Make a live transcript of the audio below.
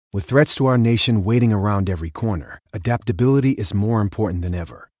With threats to our nation waiting around every corner, adaptability is more important than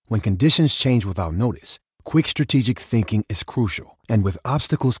ever. When conditions change without notice, quick strategic thinking is crucial. And with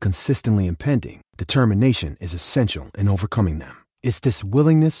obstacles consistently impending, determination is essential in overcoming them. It's this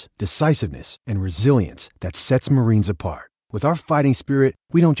willingness, decisiveness, and resilience that sets Marines apart. With our fighting spirit,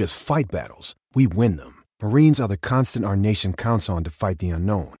 we don't just fight battles, we win them. Marines are the constant our nation counts on to fight the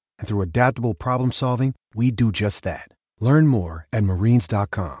unknown. And through adaptable problem solving, we do just that. Learn more at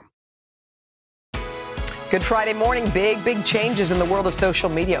marines.com. Good Friday morning. Big changes in the world of social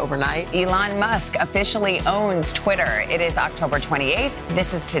media overnight. Elon Musk officially owns Twitter. It is October 28th.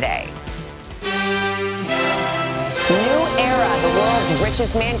 This is today. New era. The world's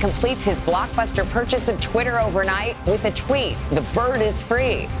richest man completes his blockbuster purchase of Twitter overnight with a tweet. The bird is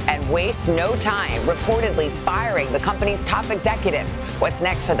free and wastes no time, reportedly firing the company's top executives. What's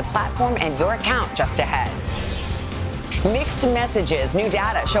next for the platform and your account just ahead? Mixed messages. New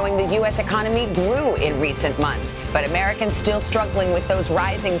data showing the U.S. economy grew in recent months, but Americans still struggling with those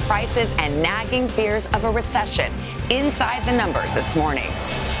rising prices and nagging fears of a recession. Inside the numbers this morning.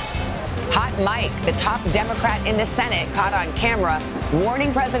 Hot Mike, the top Democrat in the Senate, caught on camera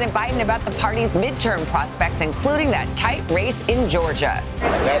warning President Biden about the party's midterm prospects, including that tight race in Georgia.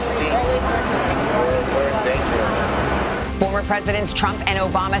 Let's see. We're in danger. Former Presidents Trump and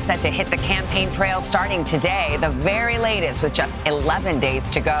Obama set to hit the campaign trail starting today, the very latest with just 11 days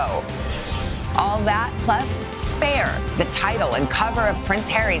to go. All that plus Spare, the title and cover of Prince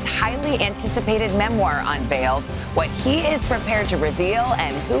Harry's highly anticipated memoir unveiled, what he is prepared to reveal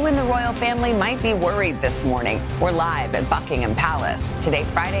and who in the royal family might be worried this morning. We're live at Buckingham Palace. Today,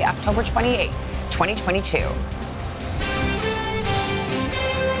 Friday, October 28, 2022.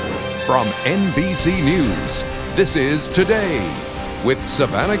 From NBC News, this is Today with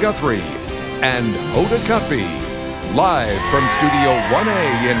Savannah Guthrie and Hoda Kotb, live from Studio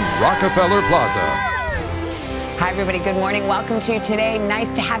 1A in Rockefeller Plaza. Hi, everybody. Good morning. Welcome to Today.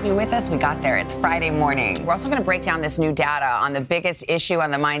 Nice to have you with us. We got there. It's Friday morning. We're also going to break down this new data on the biggest issue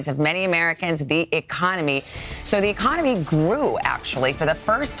on the minds of many Americans, the economy. So the economy grew, actually, for the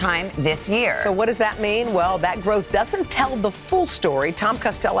first time this year. So what does that mean? Well, that growth doesn't tell the full story. Tom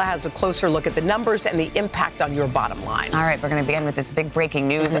Costello has a closer look at the numbers and the impact on your bottom line. All right, we're going to begin with this big breaking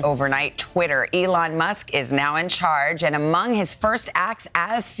news overnight. Twitter. Elon Musk is now in charge, and among his first acts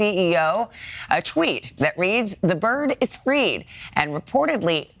as CEO, a tweet that reads, "The bird is freed," and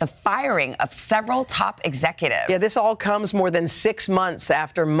reportedly the firing of several top executives. Yeah, this all comes more than 6 months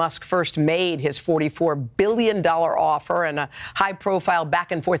after Musk first made his $44 billion offer and a high-profile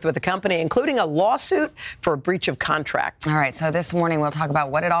back and forth with the company, including a lawsuit for a breach of contract. All right, so this morning we'll talk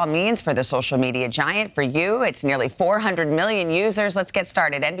about what it all means for the social media giant. For you, it's nearly 400 million users. Let's get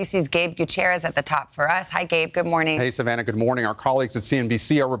started. NBC's Gabe Gutierrez at the top for us. Hi, Gabe. Good morning. Hey, Savannah. Good morning. Our colleagues at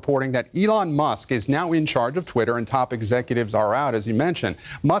CNBC are reporting that Elon Musk is now in charge of Twitter and top executives are out, as you mentioned.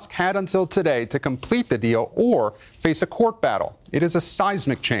 Musk had until today to complete the deal or face a court battle. It is a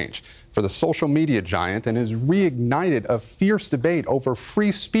seismic change for the social media giant and has reignited a fierce debate over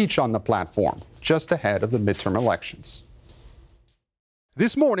free speech on the platform just ahead of the midterm elections.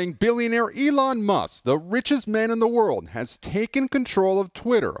 This morning, billionaire Elon Musk, the richest man in the world, has taken control of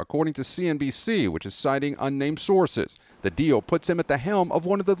Twitter, according to CNBC, which is citing unnamed sources. The deal puts him at the helm of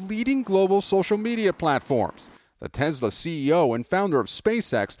one of the leading global social media platforms. The Tesla CEO and founder of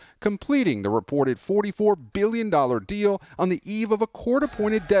SpaceX completing the reported $44 billion deal on the eve of a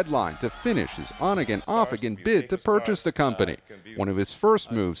court-appointed deadline to finish his on-again, off-again bid to purchase the company. One of his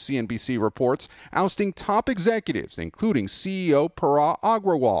first moves, CNBC reports, ousting top executives, including CEO Parag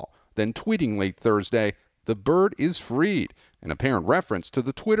Agrawal, then tweeting late Thursday, "The bird is freed," an apparent reference to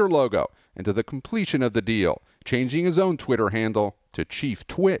the Twitter logo and to the completion of the deal, changing his own Twitter handle to Chief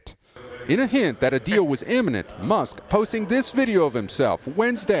Twit. In a hint that a deal was imminent, Musk posting this video of himself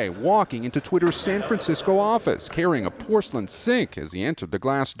Wednesday walking into Twitter's San Francisco office carrying a porcelain sink as he entered the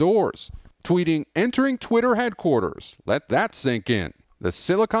glass doors. Tweeting, "Entering Twitter headquarters. Let that sink in." The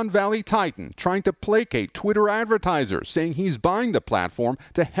Silicon Valley titan trying to placate Twitter advertisers, saying he's buying the platform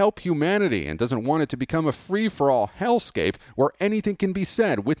to help humanity and doesn't want it to become a free-for-all hellscape where anything can be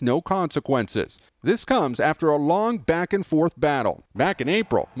said with no consequences. This comes after a long back-and-forth battle. Back in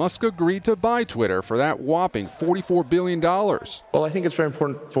April, Musk agreed to buy Twitter for that whopping $44 billion. Well, I think it's very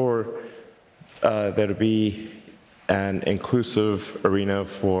important for there to be an inclusive arena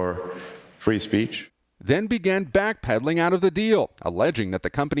for free speech. Then began backpedaling out of the deal, alleging that the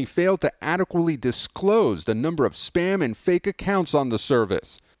company failed to adequately disclose the number of spam and fake accounts on the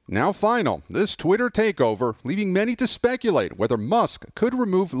service. Now final, this Twitter takeover leaving many to speculate whether Musk could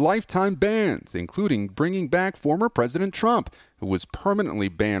remove lifetime bans, including bringing back former President Trump, who was permanently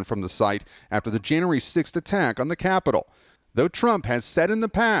banned from the site after the January 6th attack on the Capitol. Though Trump has said in the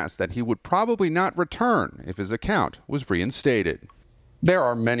past that he would probably not return if his account was reinstated. There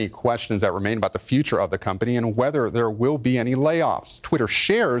are many questions that remain about the future of the company and whether there will be any layoffs. Twitter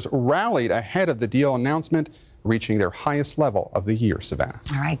shares rallied ahead of the deal announcement, reaching their highest level of the year, Savannah.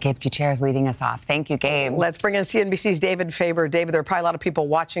 All right, Gabe Gutierrez leading us off. Thank you, Gabe. Let's bring in CNBC's David Faber. David, there are probably a lot of people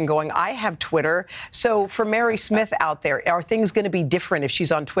watching going, I have Twitter. So for Mary Smith out there, are things going to be different if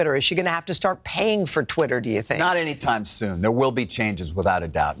she's on Twitter? Is she going to have to start paying for Twitter, do you think? Not anytime soon. There will be changes, without a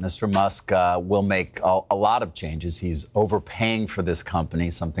doubt. Mr. Musk will make a lot of changes. He's overpaying for this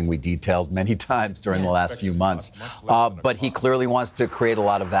company, something we detailed many times during the last few months. But he clearly wants to create a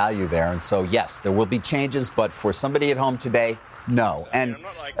lot of value there. And so, yes, there will be changes, but for somebody at home today, no. And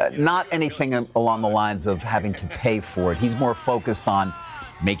not anything along the lines of having to pay for it. He's more focused on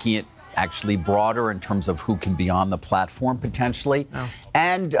making it actually broader in terms of who can be on the platform potentially. Oh.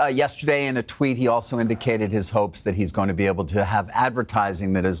 And yesterday in a tweet, he also indicated his hopes that he's going to be able to have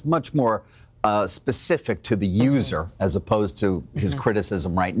advertising that is much more specific to the user as opposed to his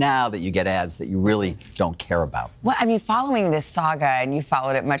criticism right now that you get ads that you really don't care about. Well, I mean, following this saga, and you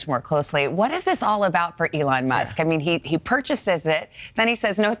followed it much more closely, what is this all about for Elon Musk? Yeah. I mean, he purchases it, then he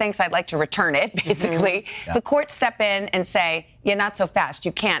says, no thanks, I'd like to return it, basically. Yeah. The courts step in and say, yeah, not so fast.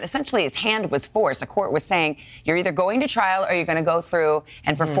 You can't. Essentially, his hand was forced. A court was saying, you're either going to trial or you're going to go through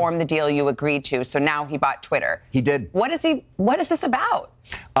and perform the deal you agreed to. So now he bought Twitter. He did. What is this about?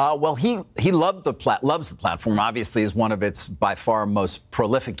 Well, he loves the platform, obviously, is one of its by far most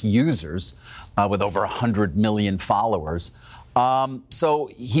prolific users with over 100 million followers. So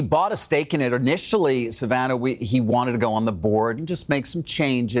he bought a stake in it. Initially, Savannah, he wanted to go on the board and just make some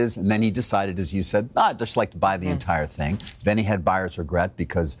changes. And then he decided, as you said, I'd just like to buy the entire thing. Then he had buyer's regret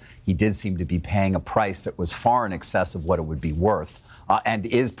because he did seem to be paying a price that was far in excess of what it would be worth and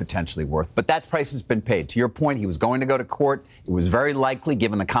is potentially worth. But that price has been paid. To your point, he was going to go to court. It was very likely,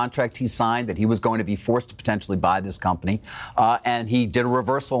 given the contract he signed, that he was going to be forced to potentially buy this company. And he did a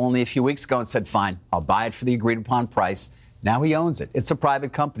reversal only a few weeks ago and said, fine, I'll buy it for the agreed upon price. Now he owns it. It's a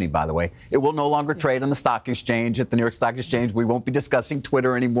private company, by the way. It will no longer trade on the stock exchange, at the New York Stock Exchange. We won't be discussing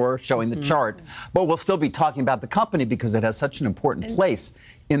Twitter anymore, showing the chart. But we'll still be talking about the company because it has such an important place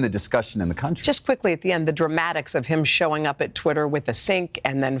in the discussion in the country. Just quickly at the end, the dramatics of him showing up at Twitter with a sink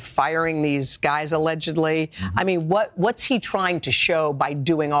and then firing these guys allegedly. I mean, what's he trying to show by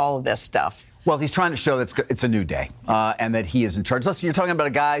doing all of this stuff? Well, he's trying to show that it's a new day and that he is in charge. Listen, you're talking about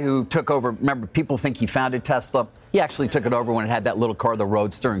a guy who took over. Remember, people think he founded Tesla. He actually took it over when it had that little car, the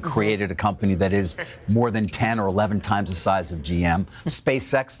Roadster, and created a company that is more than 10 or 11 times the size of GM.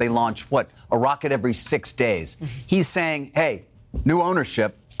 SpaceX, they launch, a rocket every 6 days. He's saying, hey, new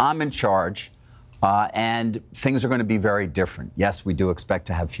ownership, I'm in charge. And things are going to be very different. Yes, we do expect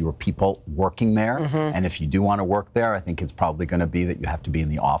to have fewer people working there. And if you do want to work there, I think it's probably going to be that you have to be in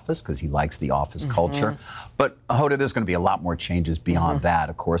the office because he likes the office culture. But, Hoda, there's going to be a lot more changes beyond that,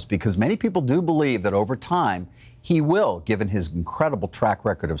 of course, because many people do believe that over time, he will, given his incredible track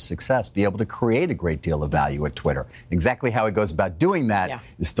record of success, be able to create a great deal of value at Twitter. Exactly how he goes about doing that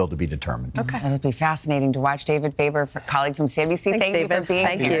is still to be determined. Okay. It'll be fascinating to watch. David Faber, colleague from CNBC. Thank you for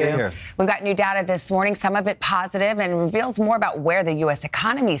being here. We've got new data this morning, some of it positive, and reveals more about where the U.S.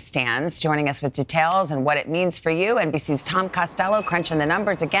 economy stands. Joining us with details and what it means for you, NBC's Tom Costello, crunching the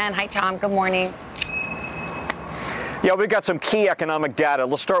numbers again. Hi, Tom. Good morning. Yeah, we've got some key economic data.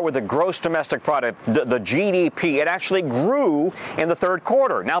 Let's start with the gross domestic product, the GDP. It actually grew in the third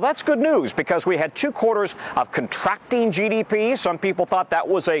quarter. Now, that's good news because we had 2 quarters of contracting GDP. Some people thought that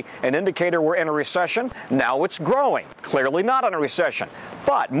was an indicator we're in a recession. Now it's growing. Clearly not in a recession.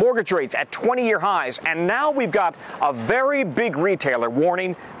 But mortgage rates at 20-year highs. And now we've got a very big retailer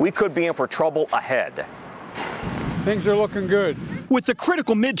warning we could be in for trouble ahead. Things are looking good. With the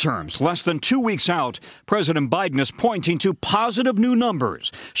critical midterms less than 2 weeks out, President Biden is pointing to positive new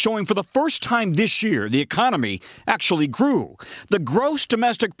numbers, showing for the first time this year the economy actually grew. The gross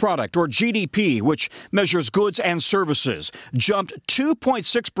domestic product, or GDP, which measures goods and services, jumped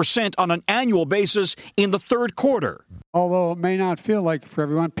 2.6% on an annual basis in the third quarter. Although it may not feel like it for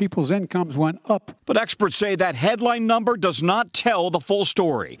everyone, people's incomes went up. But experts say that headline number does not tell the full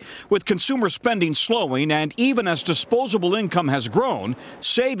story. With consumer spending slowing and even as disposable income has grown,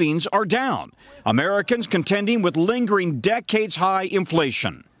 savings are down. Americans contending with lingering decades-high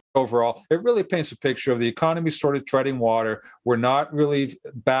inflation. Overall, it really paints a picture of the economy sort of treading water. We're not really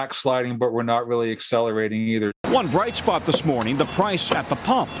backsliding, but we're not really accelerating either. One bright spot this morning, the price at the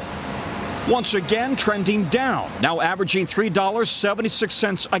pump. Once again, trending down, now averaging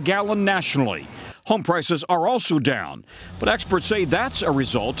 $3.76 a gallon nationally. Home prices are also down, but experts say that's a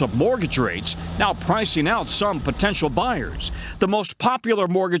result of mortgage rates now pricing out some potential buyers. The most popular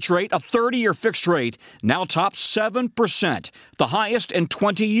mortgage rate, a 30-year fixed rate, now tops 7%, the highest in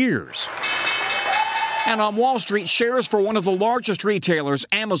 20 years. And on Wall Street, shares for one of the largest retailers,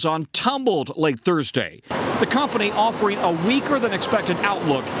 Amazon, tumbled late Thursday. The company offering a weaker than expected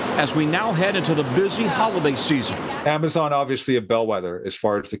outlook as we now head into the busy holiday season. Amazon, obviously a bellwether as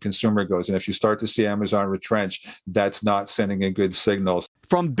far as the consumer goes. And if you start to see Amazon retrench, that's not sending a good signal.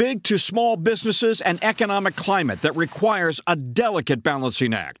 From big to small businesses, an economic climate that requires a delicate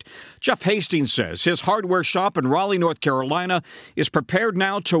balancing act. Jeff Hastings says his hardware shop in Raleigh, North Carolina, is prepared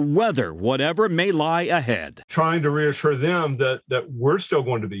now to weather whatever may lie ahead. Trying to reassure them that we're still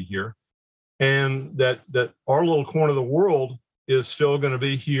going to be here and that our little corner of the world is still going to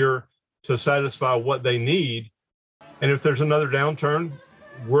be here to satisfy what they need. And if there's another downturn,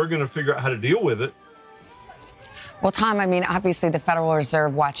 we're going to figure out how to deal with it. Well, Tom, I mean, obviously the Federal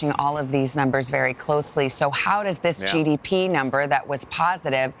Reserve watching all of these numbers very closely. So how does this GDP number that was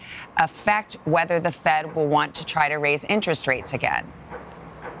positive affect whether the Fed will want to try to raise interest rates again?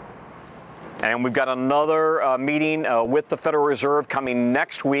 And we've got another meeting with the Federal Reserve coming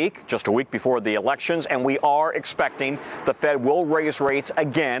next week, just a week before the elections. And we are expecting the Fed will raise rates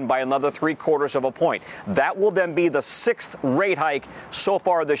again by another 0.75 of a point. That will then be the 6th rate hike so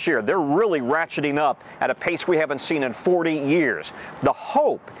far this year. They're really ratcheting up at a pace we haven't seen in 40 years. The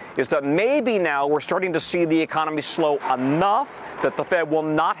hope is that maybe now we're starting to see the economy slow enough that the Fed will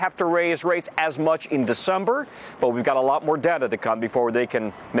not have to raise rates as much in December. But we've got a lot more data to come before they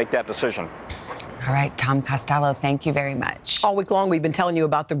can make that decision. All right, Tom Costello, thank you very much. All week long, we've been telling you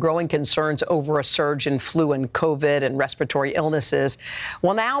about the growing concerns over a surge in flu and COVID and respiratory illnesses.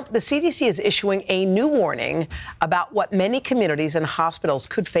 Well, now the CDC is issuing a new warning about what many communities and hospitals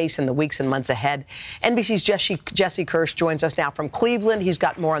could face in the weeks and months ahead. NBC's Jesse Kirsch joins us now from Cleveland. He's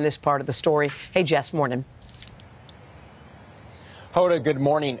got more on this part of the story. Hey, Jess, morning. Hoda, good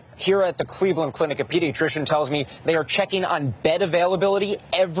morning. Here at the Cleveland Clinic, a pediatrician tells me they are checking on bed availability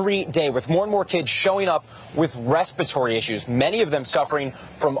every day, with more and more kids showing up with respiratory issues, many of them suffering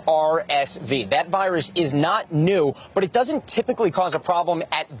from RSV. That virus is not new, but it doesn't typically cause a problem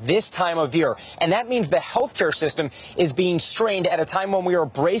at this time of year. And that means the healthcare system is being strained at a time when we are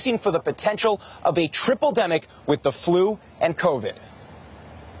bracing for the potential of a triple-demic with the flu and COVID.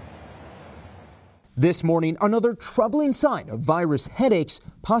 This morning, another troubling sign of virus headaches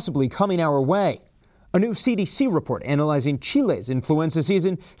possibly coming our way. A new CDC report analyzing Chile's influenza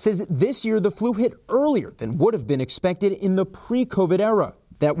season says this year the flu hit earlier than would have been expected in the pre-COVID era.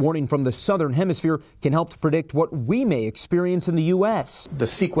 That warning from the southern hemisphere can help to predict what we may experience in the U.S. The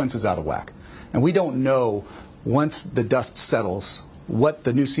sequence is out of whack, and we don't know once the dust settles what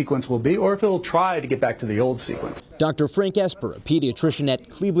the new sequence will be, or if it'll try to get back to the old sequence. Dr. Frank Esper, a pediatrician at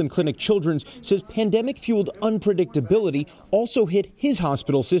Cleveland Clinic Children's, says pandemic-fueled unpredictability also hit his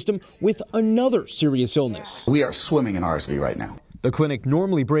hospital system with another serious illness. We are swimming in RSV right now. The clinic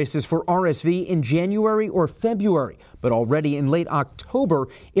normally braces for RSV in January or February, but already in late October,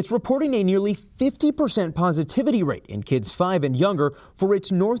 it's reporting a nearly 50% positivity rate in kids 5 and younger for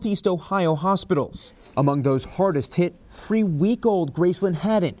its Northeast Ohio hospitals. Among those hardest hit, 3-week-old Gracelyn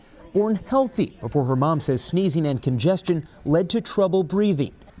Haddon, born healthy before her mom says sneezing and congestion led to trouble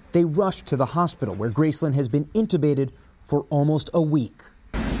breathing. They rushed to the hospital where Gracelyn has been intubated for almost a week.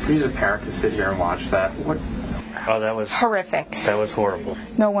 For you as a parent to sit here and watch that, Oh, that was horrific. That was horrible.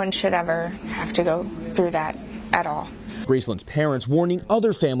 No one should ever have to go through that at all. Gracelyn's parents warning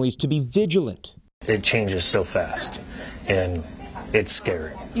other families to be vigilant. It changes so fast, and it's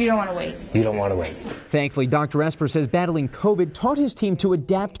scary. You don't want to wait. You don't want to wait. Thankfully, Dr. Esper says battling COVID taught his team to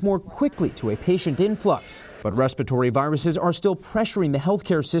adapt more quickly to a patient influx. But respiratory viruses are still pressuring the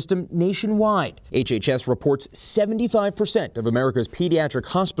healthcare system nationwide. HHS reports 75% of America's pediatric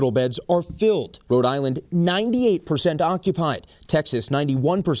hospital beds are filled. Rhode Island, 98% occupied. Texas,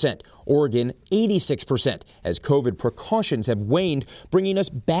 91%. Oregon, 86%, as COVID precautions have waned, bringing us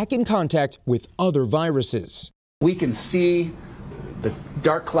back in contact with other viruses. We can see the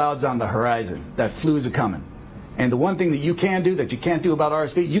dark clouds on the horizon, that flu is coming. And the one thing that you can do that you can't do about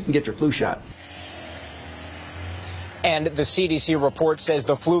RSV, you can get your flu shot. And the CDC report says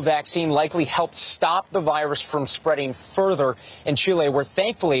the flu vaccine likely helped stop the virus from spreading further in Chile, where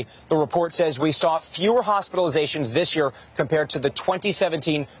thankfully the report says we saw fewer hospitalizations this year compared to the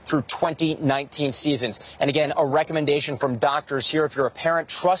 2017 through 2019 seasons. And again, a recommendation from doctors here: if you're a parent,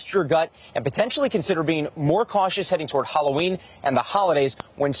 trust your gut and potentially consider being more cautious heading toward Halloween and the holidays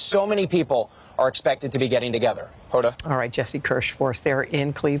when so many people are expected to be getting together. Hoda. All right, Jesse Kirsch for us there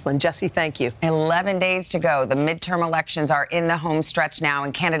in Cleveland. Jesse, thank you. 11 days to go. The midterm elections are in the home stretch now,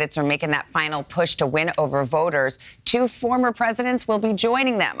 and candidates are making that final push to win over voters. 2 former presidents will be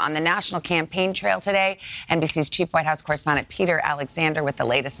joining them on the national campaign trail today. NBC's chief White House correspondent Peter Alexander with the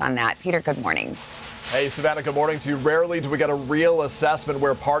latest on that. Peter, good morning. Hey, Savannah, good morning to you. Rarely do we get a real assessment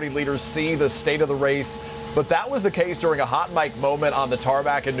where party leaders see the state of the race, but that was the case during a hot mic moment on the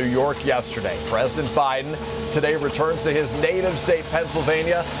tarmac in New York yesterday. President Biden today returns to his native state,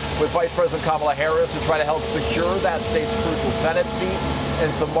 Pennsylvania, with Vice President Kamala Harris to try to help secure that state's crucial Senate seat.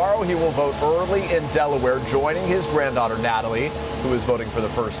 And tomorrow he will vote early in Delaware, joining his granddaughter, Natalie, who is voting for the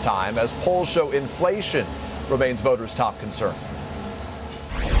first time, as polls show inflation remains voters' top concern.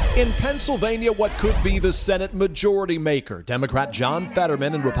 In Pennsylvania, what could be the Senate majority maker, Democrat John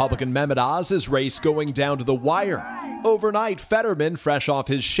Fetterman and Republican Mehmet Oz's race going down to the wire. Overnight, Fetterman, fresh off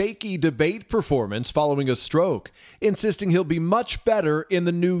his shaky debate performance following a stroke, insisting he'll be much better in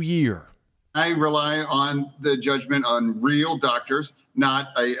the new year. I rely on the judgment on real doctors, not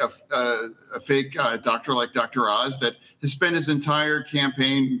a fake doctor like Dr. Oz that has spent his entire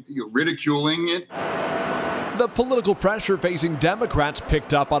campaign ridiculing it. The political pressure facing Democrats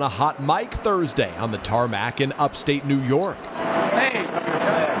picked up on a hot mic Thursday on the tarmac in upstate New York.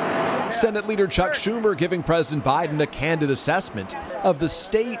 Senate Leader Chuck Schumer giving President Biden a candid assessment of the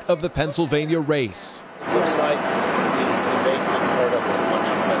state of the Pennsylvania race. Looks like the debate didn't hurt us too much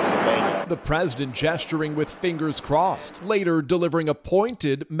in Pennsylvania. The president gesturing with fingers crossed, later delivering a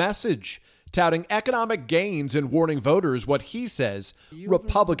pointed message, touting economic gains and warning voters what he says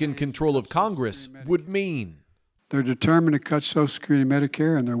Republican control of Congress would mean. They're determined to cut Social Security and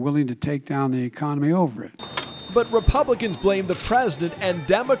Medicare, and they're willing to take down the economy over it. But Republicans blame the president and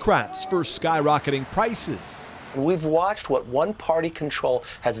Democrats for skyrocketing prices. We've watched what one-party control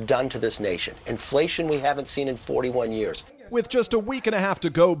has done to this nation. Inflation we haven't seen in 41 years. With just a week and a half to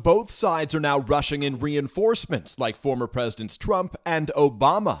go, both sides are now rushing in reinforcements, like former Presidents Trump and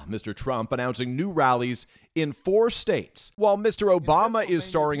Obama. Mr. Trump announcing new rallies in 4 states, while Mr. Obama is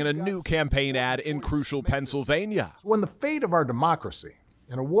starring in a new campaign ad in crucial Pennsylvania. When the fate of our democracy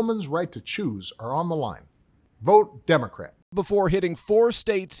and a woman's right to choose are on the line, vote Democrat. Before hitting 4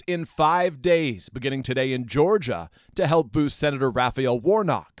 states in 5 days, beginning today in Georgia, to help boost Senator Raphael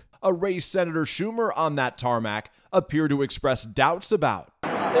Warnock, a race Senator Schumer on that tarmac appear to express doubts about.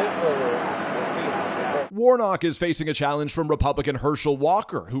 Warnock is facing a challenge from Republican Herschel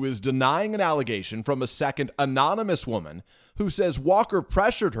Walker, who is denying an allegation from a second anonymous woman who says Walker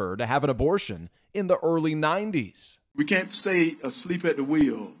pressured her to have an abortion in the early 90s. We can't stay asleep at the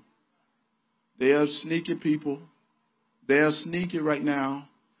wheel. They are sneaky people. They are sneaky right now.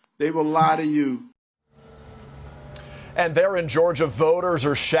 They will lie to you. And there in Georgia, voters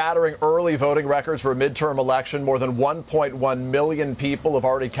are shattering early voting records for a midterm election. More than 1.1 million people have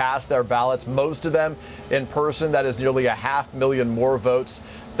already cast their ballots, most of them in person. That is nearly 500,000 more votes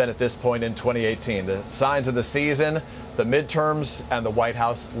than at this point in 2018. The signs of the season, the midterms, and the White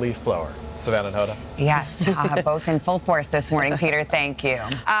House leaf blower. Savannah and Hoda. Yes, both in full force this morning, Peter. Thank you.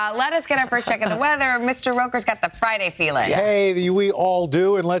 Let us get our first check of the weather. Mr. Roker's got the Friday feeling. Hey, we all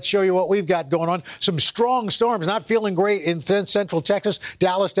do, and let's show you what we've got going on. Some strong storms, not feeling great in central Texas,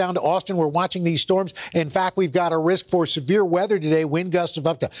 Dallas down to Austin. We're watching these storms. In fact, we've got a risk for severe weather today, wind gusts of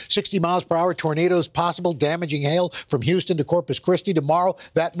up to 60 miles per hour, tornadoes possible, damaging hail from Houston to Corpus Christi. Tomorrow,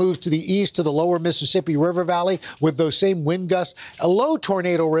 that moves to the east to the lower Mississippi River Valley with those same wind gusts. A low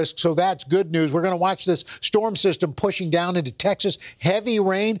tornado risk, so that's good news. We're going to watch this storm system pushing down into Texas. Heavy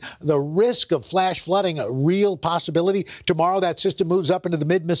rain, the risk of flash flooding, a real possibility. Tomorrow, that system moves up into the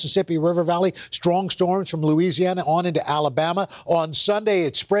mid-Mississippi River Valley. Strong storms from Louisiana on into Alabama. On Sunday,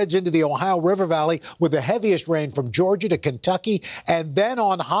 it spreads into the Ohio River Valley with the heaviest rain from Georgia to Kentucky. And then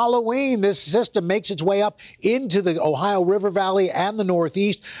on Halloween, this system makes its way up into the Ohio River Valley and the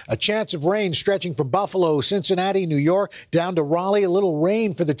Northeast. A chance of rain stretching from Buffalo, Cincinnati, New York, York, down to Raleigh. A little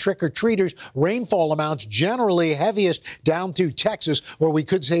rain for the trick-or-treaters. Rainfall amounts generally heaviest down through Texas, where we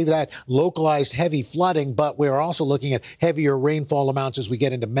could say that localized heavy flooding, but we're also looking at heavier rainfall amounts as we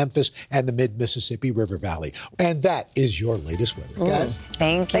get into Memphis and the mid-Mississippi River Valley. And that is your latest weather, guys.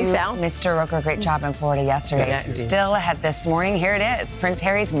 Thank you, Mr. Roker. Great job in Florida yesterday. Yeah, Still ahead this morning, here it is. Prince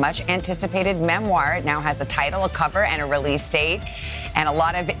Harry's much-anticipated memoir. It now has a title, a cover, and a release date, and a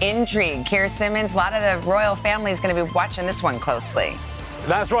lot of intrigue. Keir Simmons, a lot of the royal family is going to be watching this one closely.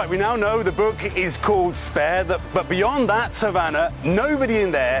 That's right. We now know the book is called Spare, but beyond that, Savannah, nobody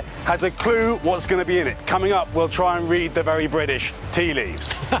in there has a clue what's going to be in it. Coming up, we'll try and read the very British tea leaves.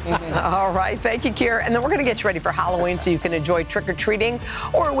 All right. Thank you, Keir. And then we're going to get you ready for Halloween so you can enjoy trick-or-treating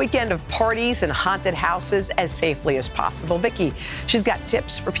or a weekend of parties and haunted houses as safely as possible. Vicki, she's got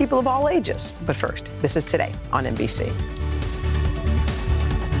tips for people of all ages. But first, this is Today on NBC.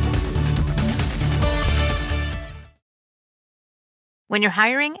 When you're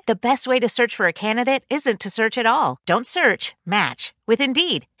hiring, the best way to search for a candidate isn't to search at all. Don't search, match with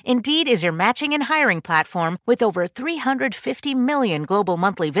Indeed. Indeed is your matching and hiring platform with over 350 million global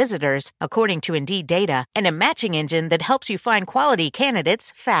monthly visitors, according to Indeed data, and a matching engine that helps you find quality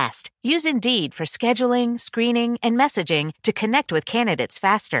candidates fast. Use Indeed for scheduling, screening, and messaging to connect with candidates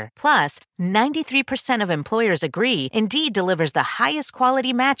faster. Plus, 93% of employers agree Indeed delivers the highest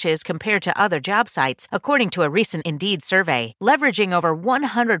quality matches compared to other job sites, according to a recent Indeed survey. Leveraging over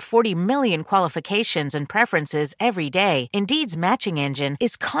 140 million qualifications and preferences every day, Indeed's matching engine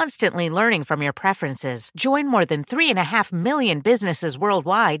is constantly learning from your preferences. Join more than 3.5 million businesses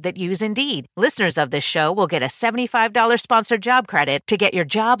worldwide that use Indeed. Listeners of this show will get a $75 sponsored job credit to get your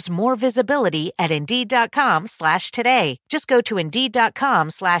jobs more visibility at Indeed.com/today. Just go to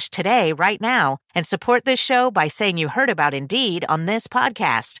Indeed.com/today right now and support this show by saying you heard about Indeed on this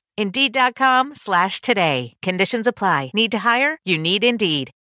podcast. Indeed.com/today. Conditions apply. Need to hire? You need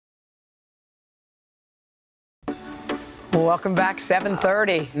Indeed. Welcome back,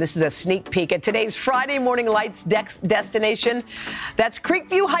 7:30. And this is a sneak peek at today's Friday Morning Lights destination. That's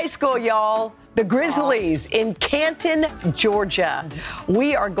Creekview High School, y'all. The Grizzlies in Canton, Georgia.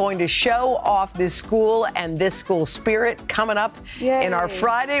 We are going to show off this school and this school spirit coming up in our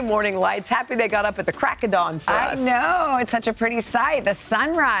Friday Morning Lights. Happy they got up at the crack of dawn for us. I know. It's such a pretty sight. The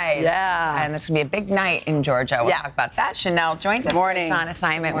sunrise. Yeah. And this will be a big night in Georgia. We'll talk about that. Chanel joins us. Morning. On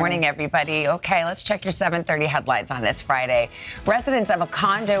assignment. Morning, everybody. Okay, let's check your 7:30 headlines on this Friday. Residents of a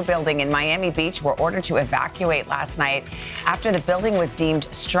condo building in Miami Beach were ordered to evacuate last night after the building was deemed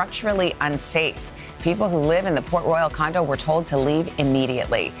structurally unsafe. People who live in the Port Royal condo were told to leave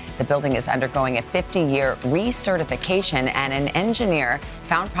immediately. The building is undergoing a 50-year recertification, and an engineer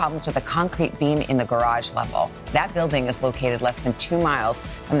found problems with a concrete beam in the garage level. That building is located less than 2 miles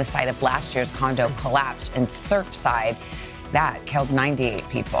from the site of last year's condo collapse in Surfside. That killed 98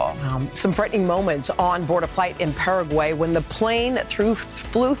 people. Some frightening moments on board a flight in Paraguay when the plane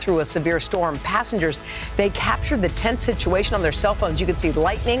flew through a severe storm. Passengers, they captured the tense situation on their cell phones. You could see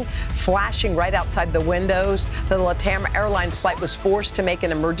lightning flashing right outside the windows. The LATAM Airlines flight was forced to make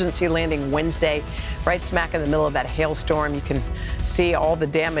an emergency landing Wednesday, right smack in the middle of that hailstorm. You can see all the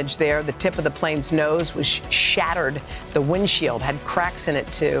damage there. The tip of the plane's nose was shattered. The windshield had cracks in it,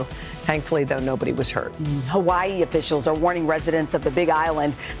 too. Thankfully, though, nobody was hurt. Hawaii officials are warning residents of the Big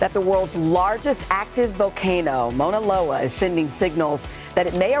Island that the world's largest active volcano, Mauna Loa, is sending signals that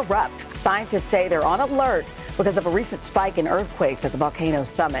it may erupt. Scientists say they're on alert because of a recent spike in earthquakes at the volcano's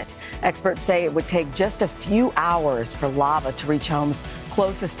summit. Experts say it would take just a few hours for lava to reach homes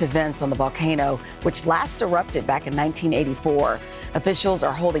closest to vents on the volcano, which last erupted back in 1984. Officials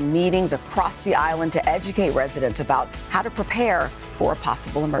are holding meetings across the island to educate residents about how to prepare for a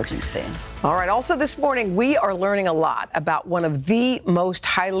possible emergency. All right. Also this morning, we are learning a lot about one of the most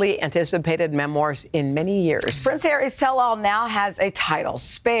highly anticipated memoirs in many years. Prince Harry's tell-all now has a title,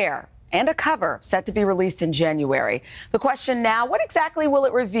 Spare, and a cover set to be released in January. The question now, what exactly will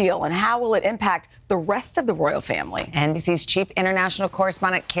it reveal and how will it impact the rest of the royal family? NBC's chief international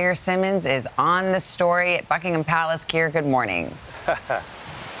correspondent Keir Simmons is on the story at Buckingham Palace. Keir, good morning.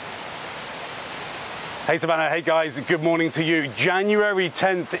 Hey, Savannah. Hey, guys. Good morning to you. January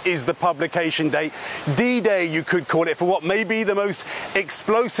 10th is the publication date. D-Day, you could call it, for what may be the most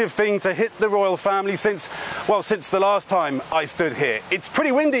explosive thing to hit the royal family since the last time I stood here. It's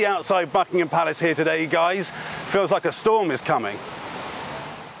pretty windy outside Buckingham Palace here today, guys. Feels like a storm is coming.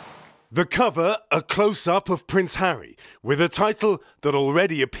 The cover, a close-up of Prince Harry, with a title that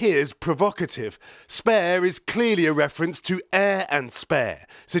already appears provocative. Spare is clearly a reference to heir and spare,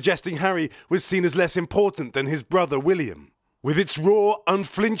 suggesting Harry was seen as less important than his brother William. With its raw,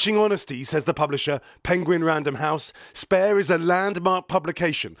 unflinching honesty, says the publisher, Penguin Random House, Spare is a landmark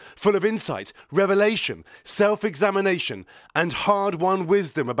publication full of insight, revelation, self-examination, and hard-won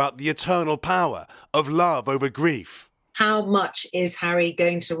wisdom about the eternal power of love over grief. How much is Harry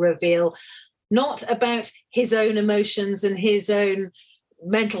going to reveal, not about his own emotions and his own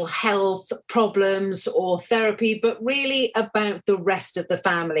mental health problems or therapy, but really about the rest of the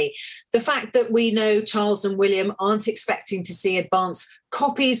family? The fact that we know Charles and William aren't expecting to see advance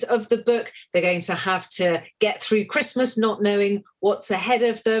copies of the book. They're going to have to get through Christmas not knowing what's ahead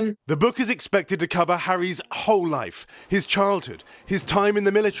of them. The book is expected to cover Harry's whole life, his childhood, his time in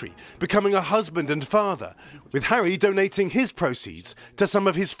the military, becoming a husband and father, with Harry donating his proceeds to some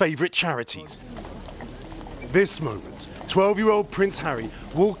of his favourite charities. This moment, 12-year-old Prince Harry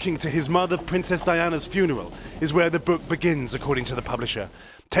walking to his mother Princess Diana's funeral, is where the book begins, according to the publisher,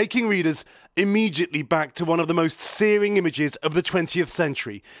 taking readers immediately back to one of the most searing images of the 20th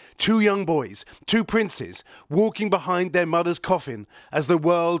century. Two young boys, two princes, walking behind their mother's coffin as the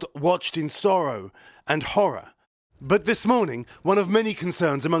world watched in sorrow and horror. But this morning, one of many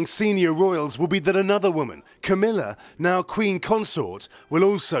concerns among senior royals will be that another woman, Camilla, now Queen Consort, will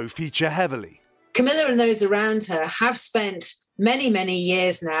also feature heavily. Camilla and those around her have spent many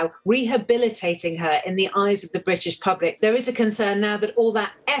years now rehabilitating her in the eyes of the British public. There is a concern now that all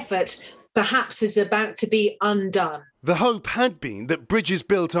that effort perhaps is about to be undone. The hope had been that bridges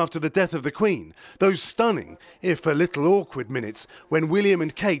built after the death of the Queen, those stunning, if a little awkward minutes, when William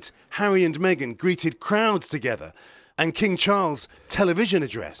and Kate, Harry and Meghan greeted crowds together, and King Charles' television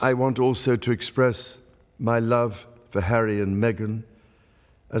address. I want also to express my love for Harry and Meghan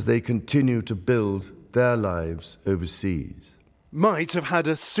as they continue to build their lives overseas. Might have had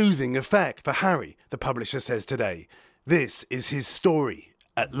a soothing effect for Harry, the publisher says today. This is his story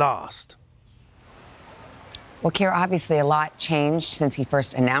at last. Well, Keir, obviously a lot changed since he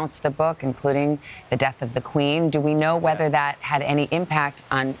first announced the book, including the death of the Queen. Do we know whether that had any impact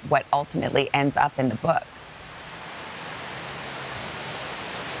on what ultimately ends up in the book?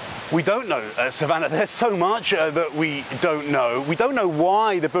 We don't know, Savannah. There's so much that we don't know. We don't know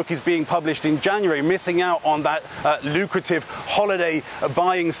why the book is being published in January, missing out on that lucrative holiday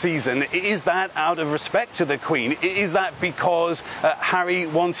buying season. Is that out of respect to the Queen? Is that because Harry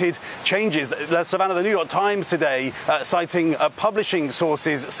wanted changes? Savannah, the New York Times today, citing publishing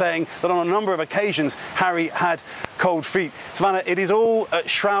sources, saying that on a number of occasions Harry had cold feet. Savannah, it is all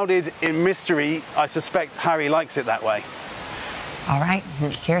shrouded in mystery. I suspect Harry likes it that way. All right,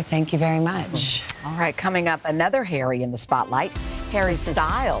 Keir, thank you very much. All right, coming up, another Harry in the spotlight, Harry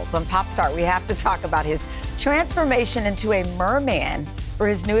Styles. On Pop Start, we have to talk about his transformation into a merman for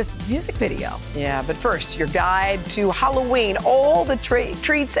his newest music video. Yeah, but first, your guide to Halloween, all the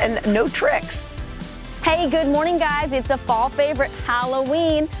treats and no tricks. Hey, good morning, guys. It's a fall favorite,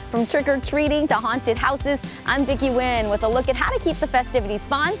 Halloween. From trick-or-treating to haunted houses, I'm Vicki Wynn with a look at how to keep the festivities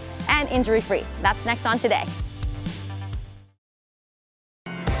fun and injury-free. That's next on Today.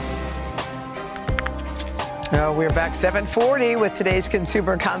 We're back 7:40 with today's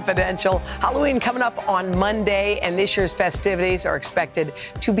Consumer Confidential. Halloween coming up on Monday, and this year's festivities are expected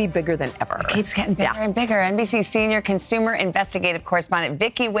to be bigger than ever. It keeps getting bigger and bigger. NBC senior consumer investigative correspondent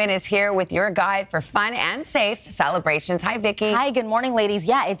Vicki Wynn is here with your guide for fun and safe celebrations. Hi, Vicki. Hi, good morning, ladies.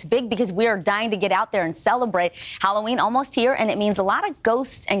 Yeah, it's big because we are dying to get out there and celebrate. Halloween almost here, and it means a lot of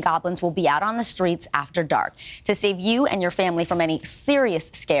ghosts and goblins will be out on the streets after dark. To save you and your family from any serious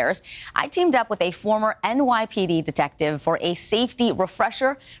scares, I teamed up with a former NYPD detective for a safety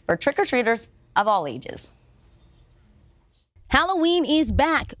refresher for trick-or-treaters of all ages. Halloween is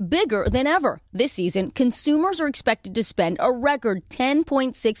back, bigger than ever. This season, consumers are expected to spend a record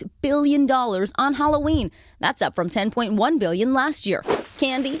 $10.6 billion on Halloween. That's up from $10.1 billion last year.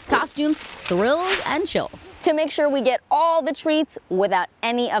 Candy, costumes, thrills, and chills. To make sure we get all the treats without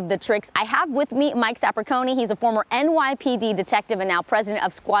any of the tricks, I have with me Mike Sapriconi. He's a former NYPD detective and now president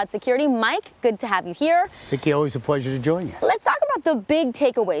of Squad Security. Mike, good to have you here. Vicki, always a pleasure to join you. Let's talk about the big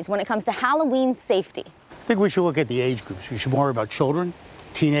takeaways when it comes to Halloween safety. I think we should look at the age groups. We should worry about children,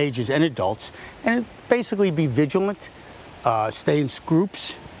 teenagers, and adults, and basically be vigilant, stay in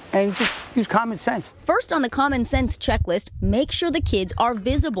groups, and just use common sense. First on the common sense checklist, make sure the kids are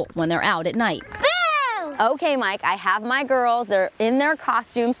visible when they're out at night. Okay, Mike, I have my girls. They're in their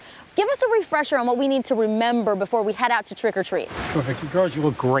costumes. Give us a refresher on what we need to remember before we head out to trick-or-treat. Sure, Vicki. Girls, you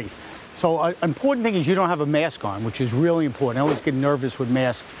look great. So an important thing is you don't have a mask on, which is really important. I always get nervous with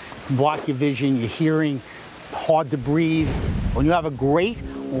masks. Block your vision, your hearing, hard to breathe. When you have a great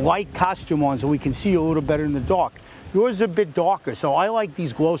white costume on so we can see you a little better in the dark, Yours is a bit darker, so I like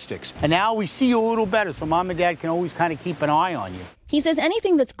these glow sticks. And now we see you a little better, so Mom and Dad can always kind of keep an eye on you. He says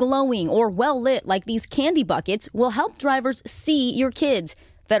anything that's glowing or well lit, like these candy buckets, will help drivers see your kids.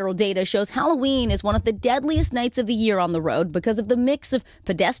 Federal data shows Halloween is one of the deadliest nights of the year on the road because of the mix of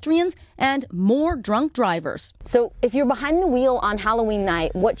pedestrians and more drunk drivers. So if you're behind the wheel on Halloween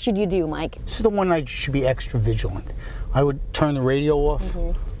night, what should you do, Mike? This is the one night you should be extra vigilant. I would turn the radio off,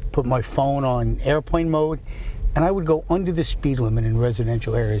 put my phone on airplane mode, and I would go under the speed limit in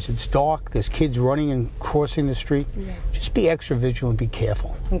residential areas. It's dark, there's kids running and crossing the street. Just be extra vigilant, be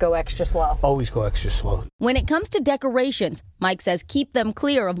careful. And go extra slow. Always go extra slow. When it comes to decorations, Mike says keep them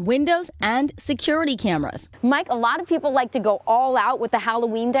clear of windows and security cameras. Mike, a lot of people like to go all out with the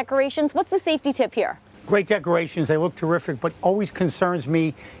Halloween decorations. What's the safety tip here? Great decorations, they look terrific, but always concerns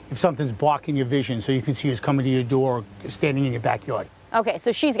me if something's blocking your vision so you can see who's coming to your door or standing in your backyard. Okay,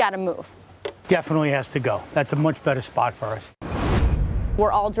 so she's got to move. Definitely has to go. That's a much better spot for us.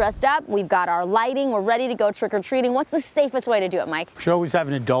 We're all dressed up. We've got our lighting. We're ready to go trick-or-treating. What's the safest way to do it, Mike? You should always have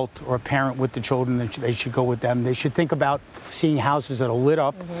an adult or a parent with the children. They should go with them. They should think about seeing houses that are lit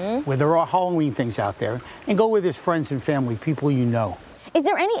up, where there are Halloween things out there, and go with his friends and family, people you know. Is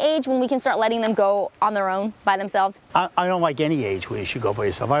there any age when we can start letting them go on their own, by themselves? I don't like any age where you should go by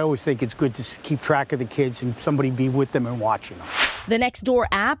yourself. I always think it's good to keep track of the kids and somebody be with them and watching them. The Nextdoor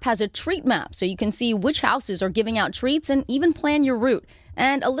app has a treat map so you can see which houses are giving out treats and even plan your route.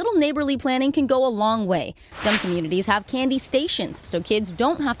 And a little neighborly planning can go a long way. Some communities have candy stations so kids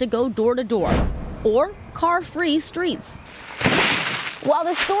don't have to go door to door. Or car-free streets. While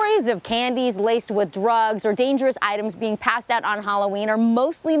the stories of candies laced with drugs or dangerous items being passed out on Halloween are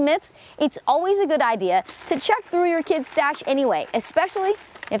mostly myths, it's always a good idea to check through your kids' stash anyway, especially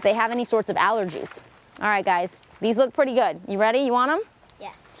if they have any sorts of allergies. All right, guys, these look pretty good. You ready? You want them?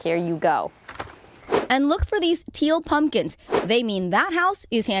 Yes. Here you go. And look for these teal pumpkins. They mean that house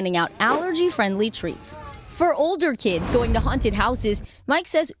is handing out allergy-friendly treats. For older kids going to haunted houses, Mike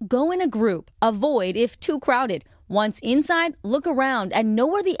says go in a group, avoid if too crowded. Once inside, look around and know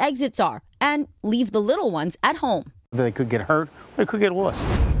where the exits are, and leave the little ones at home. They could get hurt, they could get lost.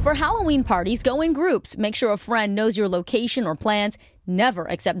 For Halloween parties, go in groups. Make sure a friend knows your location or plans.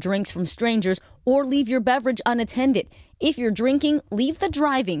 Never accept drinks from strangers or leave your beverage unattended. If you're drinking, leave the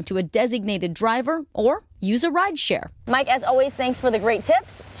driving to a designated driver or use a rideshare. Mike, as always, thanks for the great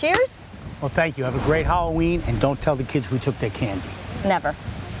tips. Cheers. Well, thank you. Have a great Halloween, and don't tell the kids we took their candy. Never.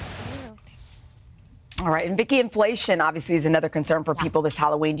 All right, and Vicki, inflation obviously is another concern for people this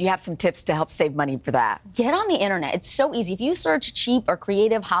Halloween. Do you have some tips to help save money for that? Get on the internet. It's so easy. If you search cheap or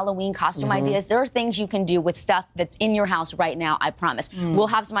creative Halloween costume ideas, there are things you can do with stuff that's in your house right now, I promise. We'll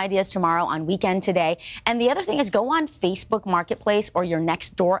have some ideas tomorrow on Weekend Today. And the other thing is go on Facebook Marketplace or your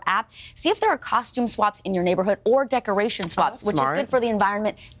Nextdoor app. See if there are costume swaps in your neighborhood or decoration swaps, which is good for the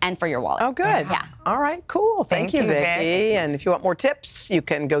environment and for your wallet. Oh, good. Yeah. All right, cool. Thank you, Vicki. And if you want more tips, you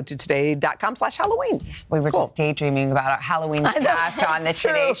can go to today.com/Halloween. We were just daydreaming about our Halloween cast on the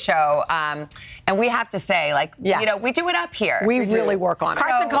Today Show. And we have to say, you know, we do it up here. We really work on it.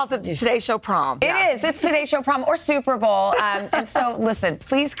 Carson calls it the Today Show prom. It is. It's Today Show prom or Super Bowl. And so, listen,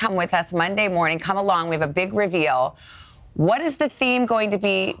 please come with us Monday morning. Come along. We have a big reveal. What is the theme going to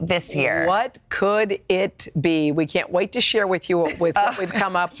be this year? What could it be? We can't wait to share with you what we've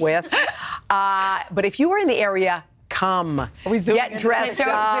come up with. But if you are in the area, come. Get dressed up.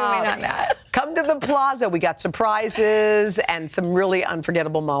 Don't zoom in on that. Come to the plaza. We got surprises and some really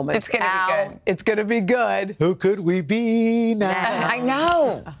unforgettable moments. It's going to be good. It's going to be good. Who could we be now? I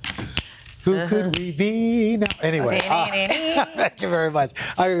know. Who could we be now? Anyway, thank you very much.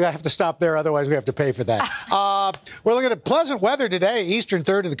 I have to stop there, otherwise we have to pay for that. We're looking at pleasant weather today. Eastern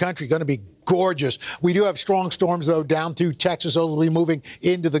third of the country going to be gorgeous. We do have strong storms, though, down through Texas. Those will be moving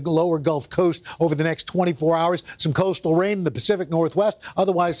into the lower Gulf Coast over the next 24 hours. Some coastal rain in the Pacific Northwest.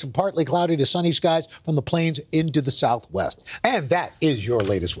 Otherwise, some partly cloudy to sunny skies from the plains into the southwest. And that is your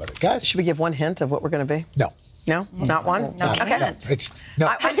latest weather, guys. Should we give one hint of what we're going to be? No. No? Not one? No. Okay. No. It's no.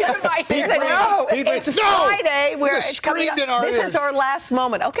 It's Friday. This ears. is our last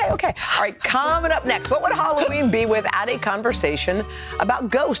moment. Okay. All right, coming up next, what would Halloween be without a conversation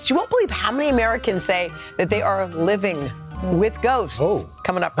about ghosts? You won't believe how many Americans say that they are living with ghosts. Oh.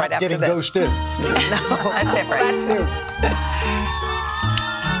 Coming up right after this. Getting ghosted. No, that's different. That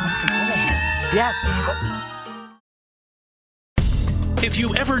too. Yes. If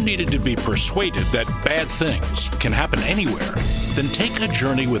you ever needed to be persuaded that bad things can happen anywhere, then take a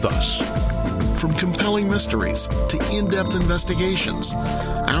journey with us. from compelling mysteries to in-depth investigations.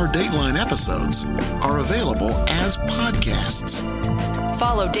 Our Dateline episodes are available as podcasts.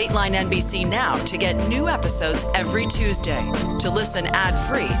 Follow Dateline NBC now to get new episodes every Tuesday. To listen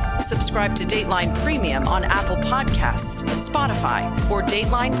ad-free, subscribe to Dateline Premium on Apple Podcasts, Spotify, or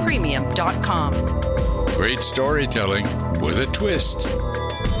DatelinePremium.com. Great storytelling with a twist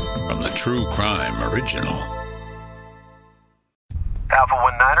from the True Crime Original. Alpha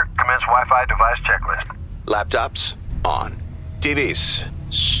 19er, commence Wi-Fi device checklist. Laptops, on. TVs,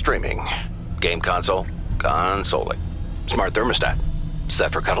 streaming. Game console, consoling. Smart thermostat,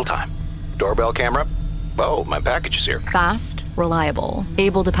 set for cuddle time. Doorbell camera, oh, my package is here. Fast, reliable,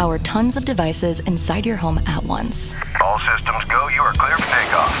 able to power tons of devices inside your home at once. All systems go, you are clear for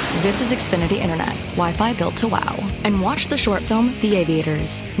takeoff. This is Xfinity Internet, Wi-Fi built to wow. And watch the short film, The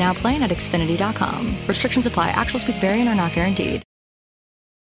Aviators, now playing at Xfinity.com. Restrictions apply. Actual speeds vary and are not guaranteed.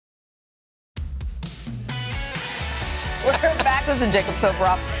 We're back, this is Jacob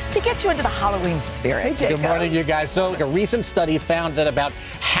Soforoff, to get you into the Halloween spirit. Hey, Jacob. Good morning, you guys. So, a recent study found that about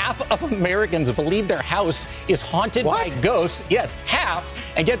half of Americans believe their house is haunted by ghosts. Yes,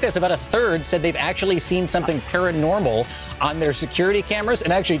 half. And get this, about a third said they've actually seen something paranormal on their security cameras.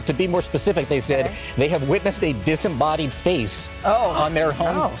 And actually, to be more specific, they said they have witnessed a disembodied face on their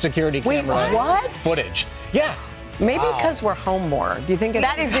home security camera footage. Yeah. Maybe because we're home more. Do you think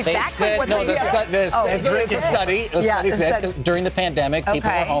that is exactly what they said? It's a study. The study said during the pandemic, people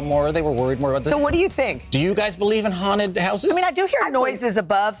were home more. They were worried more about So what do you think? Do you guys believe in haunted houses? I mean, I do hear noises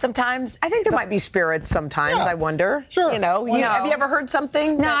above sometimes. I think there might be spirits sometimes, I wonder. Sure. You know, have you ever heard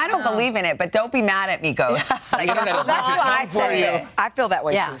something? No, I don't believe in it, but don't be mad at me, ghosts. Like, that's why I said it. I feel that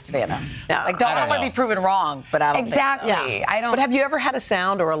way too, Savannah. Like, don't want to be proven wrong, but I don't exactly. think so. I don't. But have you ever had a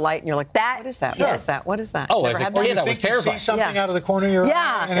sound or a light and you're like, what is that? What is that? What is that? Oh, as a kid, I was terrified. Something out of the corner of your eye.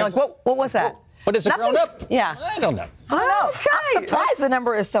 Yeah. You're like, what was that? But as a grown-up, yeah. I don't know. I don't know. I'm surprised the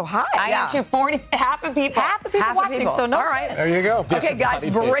number is so high. I am too. Half the people watching. So no. All right. There you go. Okay, guys,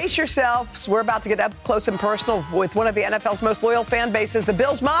 brace yourselves. We're about to get up close and personal with one of the NFL's most loyal fan bases, the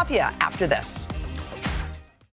Bills Mafia, after this.